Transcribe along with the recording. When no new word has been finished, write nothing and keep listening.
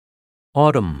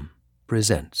Autumn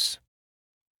presents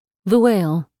The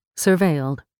Whale,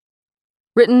 Surveilled.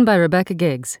 Written by Rebecca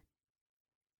Giggs.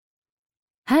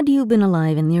 Had you been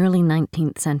alive in the early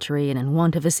 19th century and in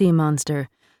want of a sea monster,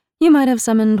 you might have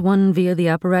summoned one via the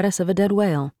apparatus of a dead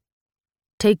whale.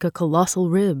 Take a colossal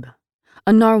rib,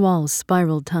 a narwhal's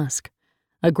spiraled tusk,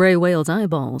 a gray whale's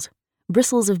eyeballs,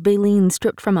 bristles of baleen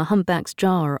stripped from a humpback's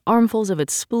jaw, or armfuls of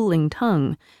its spooling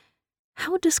tongue.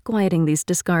 How disquieting these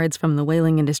discards from the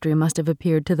whaling industry must have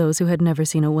appeared to those who had never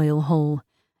seen a whale whole,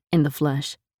 in the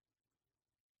flesh.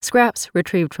 Scraps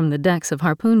retrieved from the decks of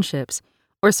harpoon ships,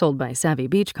 or sold by savvy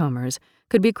beachcombers,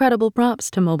 could be credible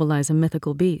props to mobilize a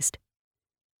mythical beast.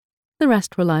 The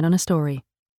rest relied on a story.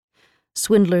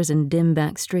 Swindlers in dim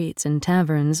back streets and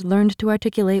taverns learned to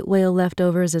articulate whale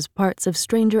leftovers as parts of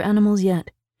stranger animals yet.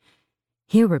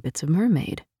 Here were bits of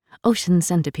mermaid, ocean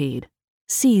centipede,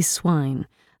 sea swine,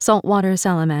 saltwater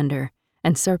salamander,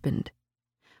 and serpent.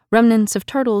 Remnants of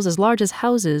turtles as large as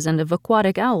houses and of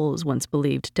aquatic owls once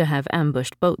believed to have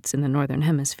ambushed boats in the northern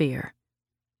hemisphere.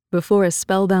 Before a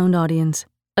spellbound audience,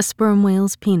 a sperm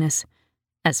whale's penis,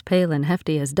 as pale and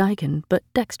hefty as Daikon, but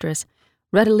dexterous,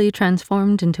 readily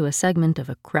transformed into a segment of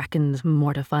a kraken's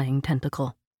mortifying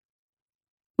tentacle.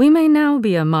 We may now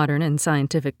be a modern and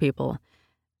scientific people,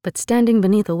 but standing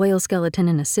beneath a whale skeleton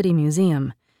in a city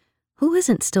museum, who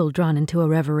isn't still drawn into a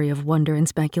reverie of wonder and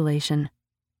speculation?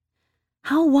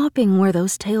 How whopping were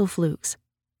those tail flukes,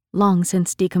 long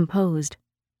since decomposed?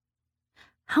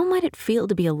 How might it feel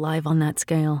to be alive on that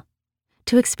scale,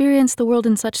 to experience the world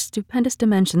in such stupendous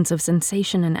dimensions of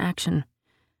sensation and action?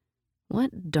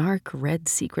 What dark red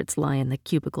secrets lie in the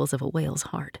cubicles of a whale's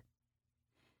heart?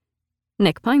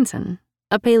 Nick Pineson,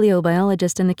 a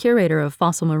paleobiologist and the curator of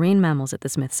fossil marine mammals at the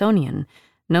Smithsonian,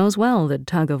 knows well the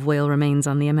tug of whale remains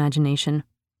on the imagination.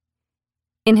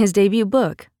 In his debut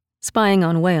book, Spying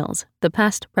on Whales, the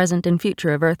Past, Present, and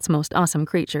Future of Earth's Most Awesome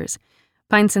Creatures,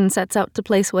 Pineson sets out to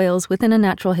place whales within a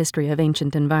natural history of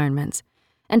ancient environments,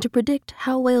 and to predict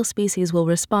how whale species will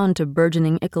respond to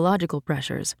burgeoning ecological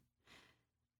pressures.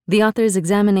 The author's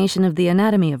examination of the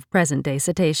anatomy of present-day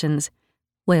cetaceans,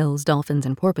 whales, dolphins,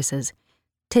 and porpoises,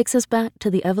 takes us back to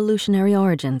the evolutionary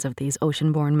origins of these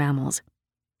ocean-born mammals.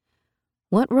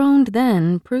 What roamed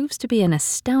then proves to be an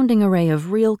astounding array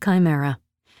of real chimera,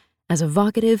 as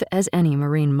evocative as any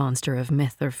marine monster of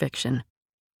myth or fiction.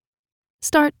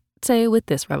 Start, say, with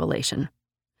this revelation.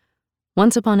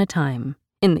 Once upon a time,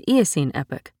 in the Eocene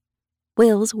epoch,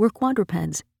 whales were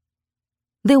quadrupeds.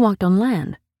 They walked on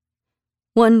land.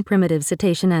 One primitive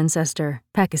cetacean ancestor,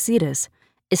 Pachycetus,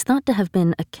 is thought to have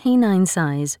been a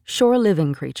canine-size,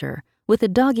 shore-living creature with a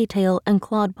doggy tail and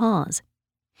clawed paws.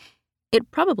 It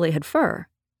probably had fur.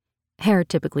 Hair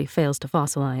typically fails to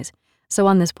fossilize, so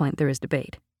on this point there is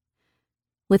debate.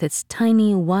 With its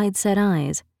tiny, wide-set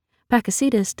eyes,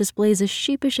 Pachycetus displays a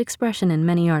sheepish expression in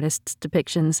many artists'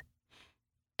 depictions,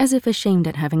 as if ashamed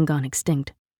at having gone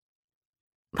extinct.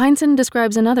 Pineson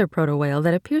describes another proto-whale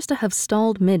that appears to have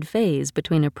stalled mid-phase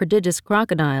between a prodigious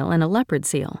crocodile and a leopard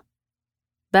seal.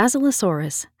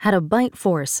 Basilosaurus had a bite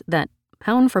force that,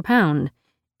 pound for pound,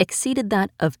 exceeded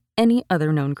that of any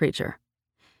other known creature.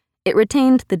 It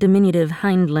retained the diminutive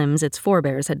hind limbs its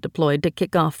forebears had deployed to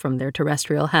kick off from their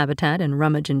terrestrial habitat and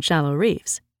rummage in shallow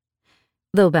reefs.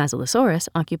 Though Basilosaurus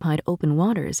occupied open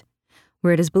waters,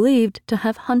 where it is believed to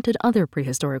have hunted other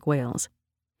prehistoric whales.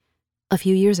 A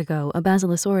few years ago, a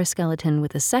Basilosaurus skeleton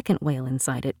with a second whale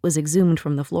inside it was exhumed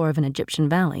from the floor of an Egyptian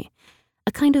valley,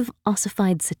 a kind of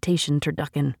ossified cetacean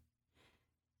turducken.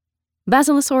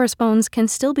 Basilosaurus bones can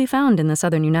still be found in the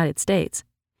southern United States.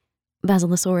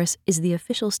 Basilosaurus is the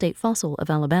official state fossil of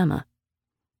Alabama.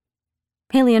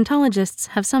 Paleontologists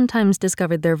have sometimes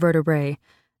discovered their vertebrae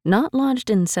not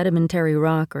lodged in sedimentary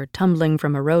rock or tumbling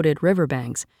from eroded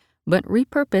riverbanks, but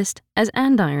repurposed as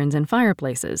andirons in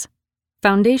fireplaces,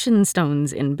 foundation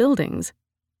stones in buildings,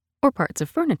 or parts of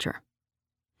furniture.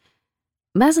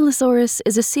 Basilosaurus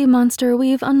is a sea monster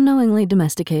we've unknowingly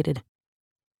domesticated.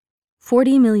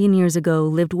 40 million years ago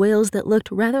lived whales that looked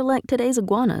rather like today's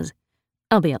iguanas,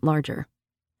 albeit larger.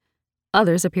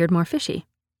 Others appeared more fishy.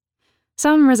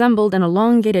 Some resembled an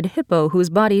elongated hippo whose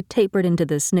body tapered into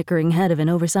the snickering head of an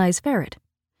oversized ferret.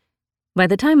 By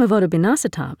the time of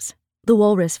Odobenocetops, the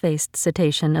walrus-faced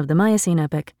cetacean of the Miocene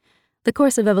epoch, the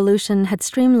course of evolution had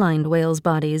streamlined whales'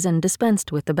 bodies and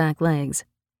dispensed with the back legs.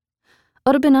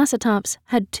 Odobenocetops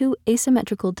had two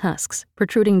asymmetrical tusks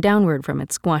protruding downward from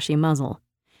its squashy muzzle.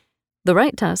 The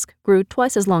right tusk grew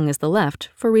twice as long as the left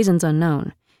for reasons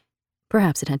unknown.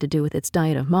 Perhaps it had to do with its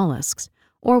diet of mollusks,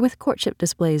 or with courtship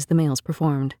displays the males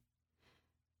performed.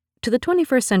 To the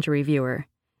 21st century viewer,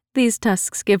 These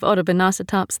tusks give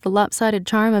Otobenocetops the lopsided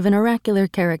charm of an oracular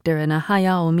character in a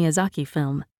Hayao Miyazaki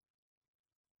film.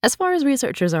 As far as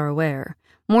researchers are aware,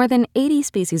 more than 80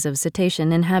 species of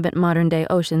cetacean inhabit modern-day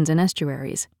oceans and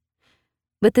estuaries.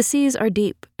 But the seas are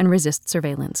deep and resist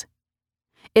surveillance.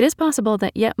 It is possible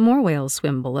that yet more whales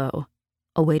swim below,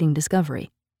 awaiting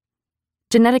discovery.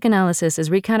 Genetic analysis is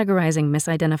recategorizing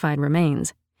misidentified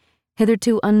remains.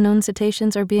 Hitherto unknown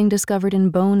cetaceans are being discovered in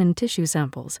bone and tissue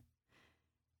samples.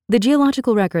 The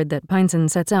geological record that Pynson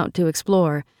sets out to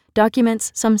explore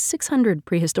documents some 600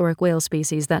 prehistoric whale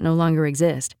species that no longer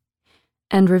exist,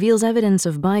 and reveals evidence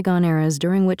of bygone eras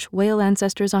during which whale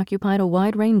ancestors occupied a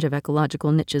wide range of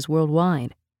ecological niches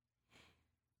worldwide.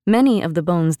 Many of the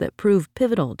bones that prove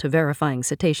pivotal to verifying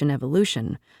cetacean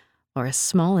evolution are as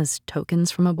small as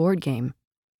tokens from a board game.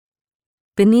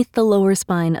 Beneath the lower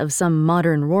spine of some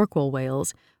modern rorqual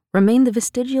whales remain the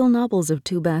vestigial knobbles of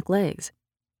two back legs,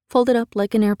 folded up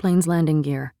like an airplane's landing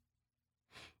gear.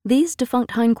 These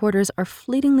defunct hindquarters are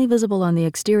fleetingly visible on the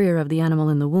exterior of the animal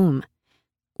in the womb,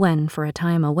 when, for a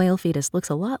time, a whale fetus looks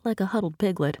a lot like a huddled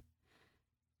piglet.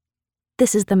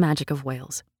 This is the magic of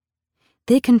whales.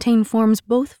 They contain forms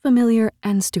both familiar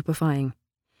and stupefying.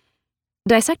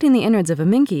 Dissecting the innards of a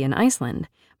minke in Iceland,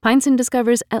 Pynson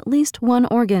discovers at least one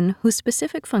organ whose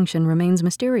specific function remains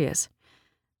mysterious: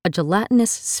 a gelatinous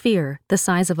sphere the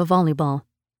size of a volleyball,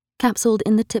 capsuled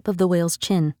in the tip of the whale's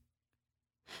chin.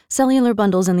 Cellular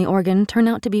bundles in the organ turn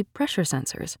out to be pressure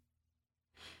sensors.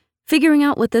 Figuring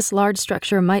out what this large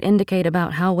structure might indicate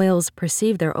about how whales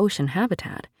perceive their ocean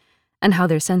habitat, and how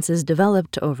their senses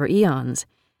developed over eons,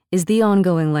 is the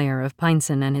ongoing layer of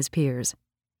Pynson and his peers.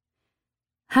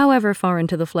 However far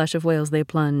into the flesh of whales they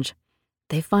plunge,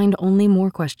 they find only more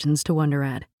questions to wonder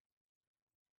at.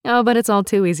 Oh, but it's all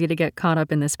too easy to get caught up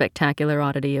in the spectacular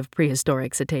oddity of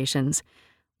prehistoric cetaceans,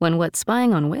 when what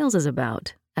spying on whales is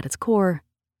about, at its core,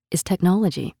 is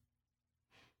technology.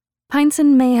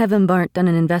 Pynson may have embarked on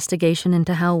an investigation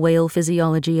into how whale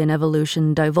physiology and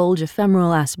evolution divulge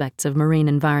ephemeral aspects of marine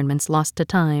environments lost to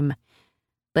time,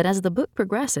 but as the book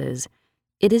progresses,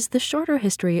 it is the shorter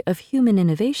history of human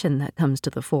innovation that comes to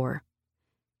the fore.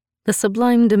 The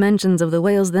sublime dimensions of the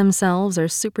whales themselves are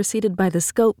superseded by the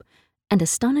scope and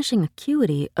astonishing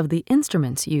acuity of the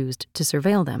instruments used to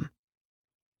surveil them.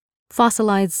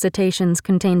 Fossilized cetaceans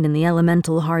contained in the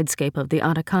elemental hardscape of the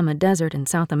Atacama Desert in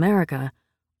South America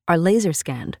are laser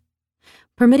scanned,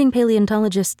 permitting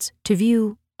paleontologists to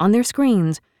view, on their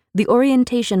screens, the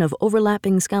orientation of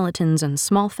overlapping skeletons and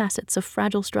small facets of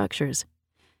fragile structures.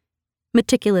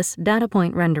 Meticulous data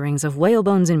point renderings of whale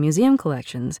bones in museum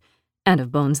collections, and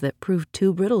of bones that proved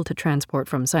too brittle to transport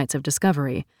from sites of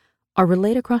discovery, are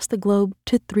relayed across the globe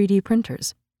to 3D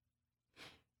printers.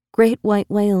 Great white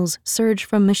whales surge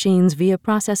from machines via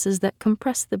processes that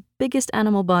compress the biggest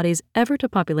animal bodies ever to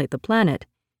populate the planet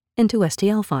into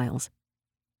STL files.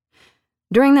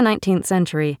 During the 19th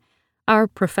century, our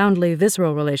profoundly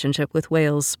visceral relationship with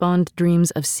whales spawned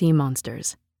dreams of sea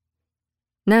monsters.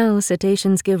 Now,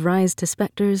 cetaceans give rise to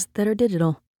specters that are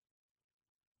digital.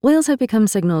 Whales have become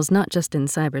signals not just in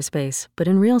cyberspace, but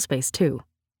in real space too.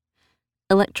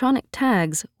 Electronic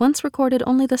tags once recorded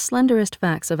only the slenderest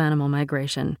facts of animal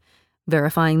migration,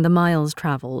 verifying the miles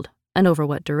traveled and over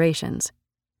what durations.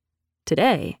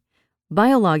 Today,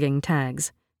 biologging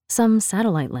tags, some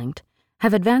satellite-linked,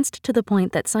 have advanced to the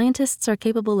point that scientists are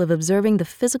capable of observing the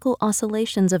physical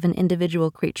oscillations of an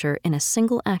individual creature in a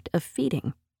single act of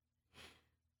feeding.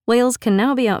 Whales can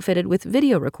now be outfitted with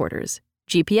video recorders,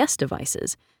 GPS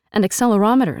devices, and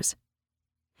accelerometers.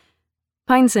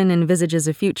 Pynson envisages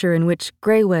a future in which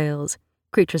gray whales,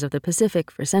 creatures of the Pacific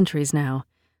for centuries now,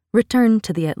 return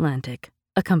to the Atlantic,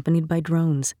 accompanied by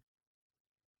drones.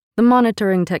 The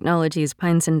monitoring technologies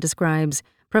Pynson describes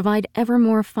provide ever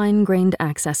more fine-grained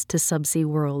access to subsea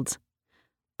worlds,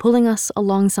 pulling us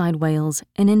alongside whales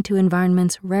and into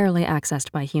environments rarely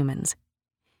accessed by humans.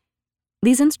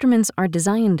 These instruments are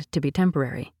designed to be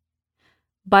temporary.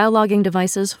 Biologging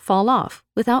devices fall off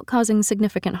without causing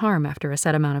significant harm after a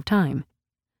set amount of time.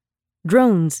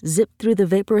 Drones zip through the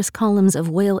vaporous columns of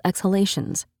whale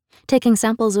exhalations, taking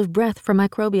samples of breath for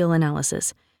microbial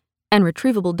analysis, and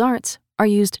retrievable darts are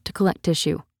used to collect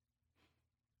tissue.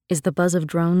 Is the buzz of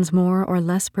drones more or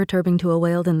less perturbing to a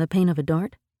whale than the pain of a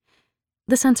dart?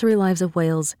 The sensory lives of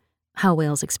whales, how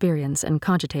whales experience and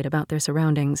cogitate about their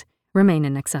surroundings, remain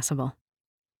inaccessible.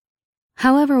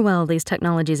 However well these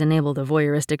technologies enable the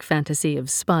voyeuristic fantasy of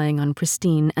spying on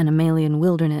pristine animalian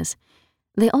wilderness,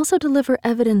 they also deliver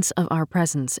evidence of our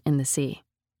presence in the sea.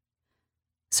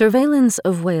 Surveillance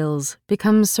of whales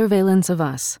becomes surveillance of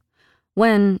us,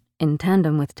 when, in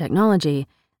tandem with technology,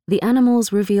 the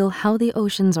animals reveal how the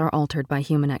oceans are altered by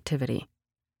human activity.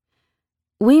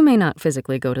 We may not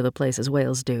physically go to the places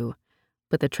whales do,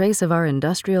 but the trace of our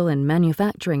industrial and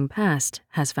manufacturing past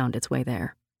has found its way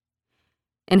there.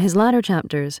 In his latter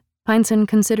chapters, Pynson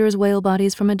considers whale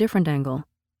bodies from a different angle,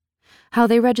 how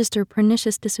they register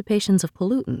pernicious dissipations of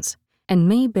pollutants and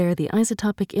may bear the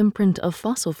isotopic imprint of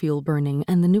fossil fuel burning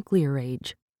and the nuclear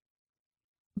age.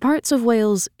 Parts of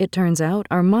whales, it turns out,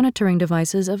 are monitoring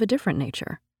devices of a different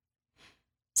nature.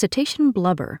 Cetacean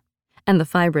blubber and the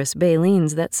fibrous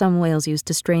ballenes that some whales use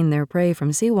to strain their prey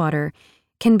from seawater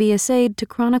can be assayed to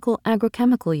chronicle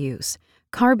agrochemical use,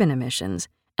 carbon emissions,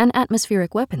 and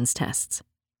atmospheric weapons tests.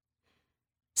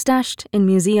 Stashed in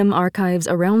museum archives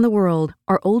around the world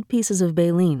are old pieces of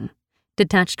baleen,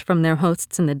 detached from their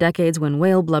hosts in the decades when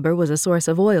whale blubber was a source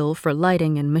of oil for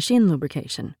lighting and machine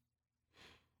lubrication.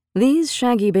 These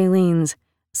shaggy ballenes,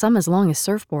 some as long as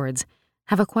surfboards,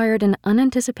 have acquired an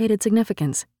unanticipated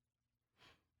significance.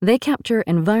 They capture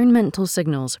environmental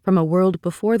signals from a world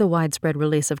before the widespread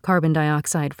release of carbon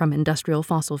dioxide from industrial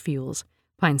fossil fuels,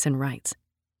 Pynson writes.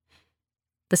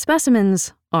 The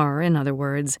specimens are, in other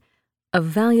words, a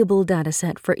valuable data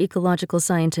set for ecological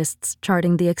scientists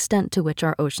charting the extent to which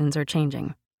our oceans are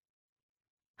changing.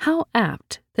 How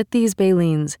apt that these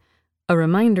ballenes, a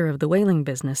reminder of the whaling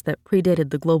business that predated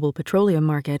the global petroleum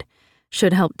market,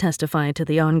 should help testify to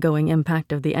the ongoing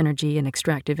impact of the energy and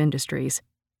extractive industries.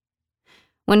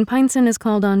 When Pynson is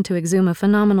called on to exhume a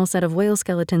phenomenal set of whale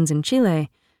skeletons in Chile,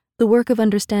 the work of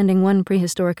understanding one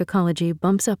prehistoric ecology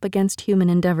bumps up against human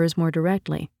endeavors more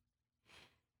directly.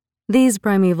 These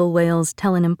primeval whales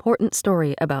tell an important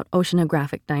story about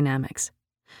oceanographic dynamics,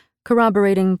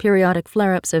 corroborating periodic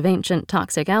flare-ups of ancient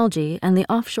toxic algae and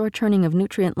the offshore churning of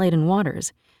nutrient-laden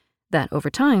waters that, over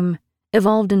time,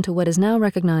 evolved into what is now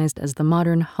recognized as the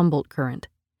modern Humboldt Current.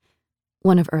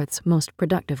 One of Earth's most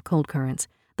productive cold currents,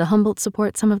 the Humboldt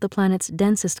supports some of the planet's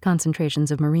densest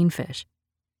concentrations of marine fish.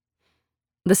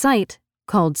 The site,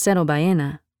 called Cerro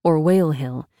Ballena, or Whale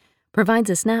Hill, provides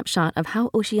a snapshot of how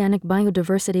oceanic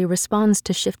biodiversity responds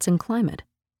to shifts in climate.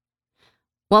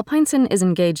 While Pynson is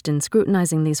engaged in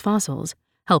scrutinizing these fossils,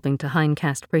 helping to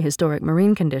hindcast prehistoric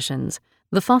marine conditions,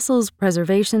 the fossils'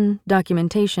 preservation,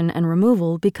 documentation, and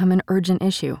removal become an urgent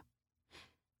issue.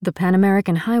 The Pan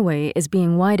American Highway is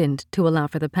being widened to allow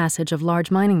for the passage of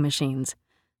large mining machines,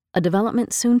 a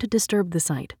development soon to disturb the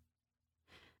site.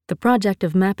 The project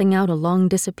of mapping out a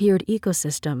long-disappeared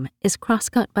ecosystem is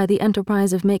cross-cut by the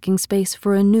enterprise of making space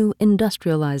for a new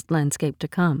industrialized landscape to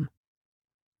come.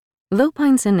 Though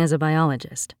Pynson is a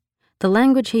biologist, the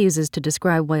language he uses to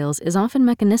describe whales is often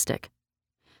mechanistic.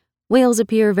 Whales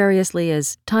appear variously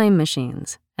as time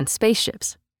machines and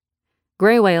spaceships.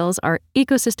 Gray whales are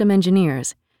ecosystem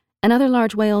engineers, and other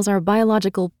large whales are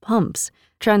biological pumps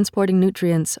transporting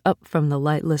nutrients up from the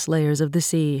lightless layers of the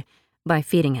sea by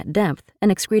feeding at depth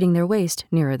and excreting their waste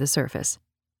nearer the surface.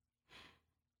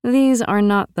 These are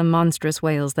not the monstrous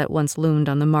whales that once loomed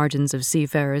on the margins of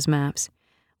seafarers' maps,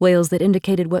 whales that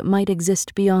indicated what might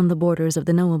exist beyond the borders of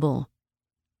the knowable.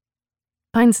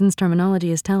 Pynson's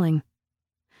terminology is telling.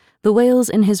 The whales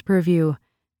in his purview,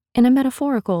 in a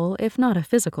metaphorical, if not a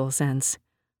physical sense,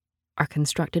 are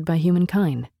constructed by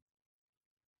humankind.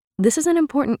 This is an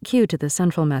important cue to the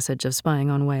central message of Spying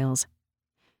on Whales.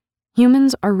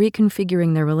 Humans are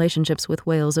reconfiguring their relationships with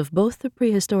whales of both the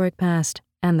prehistoric past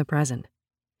and the present.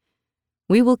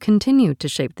 We will continue to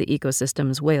shape the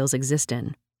ecosystems whales exist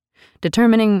in,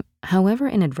 determining, however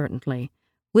inadvertently,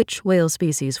 which whale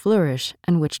species flourish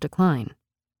and which decline.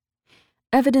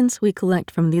 Evidence we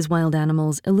collect from these wild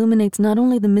animals illuminates not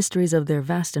only the mysteries of their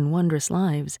vast and wondrous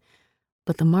lives,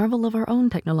 but the marvel of our own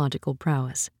technological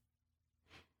prowess.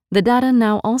 The data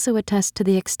now also attest to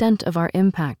the extent of our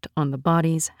impact on the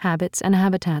bodies, habits, and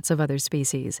habitats of other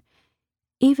species,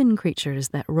 even creatures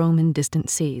that roam in distant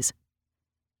seas.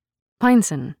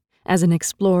 Pynson, as an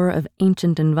explorer of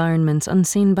ancient environments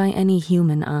unseen by any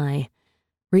human eye,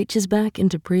 reaches back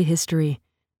into prehistory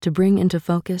to bring into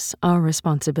focus our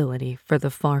responsibility for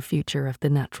the far future of the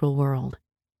natural world.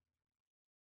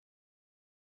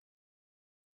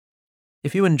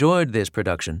 If you enjoyed this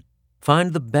production,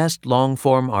 find the best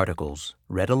long-form articles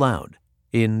read aloud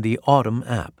in the Autumn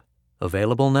app,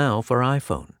 available now for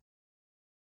iPhone.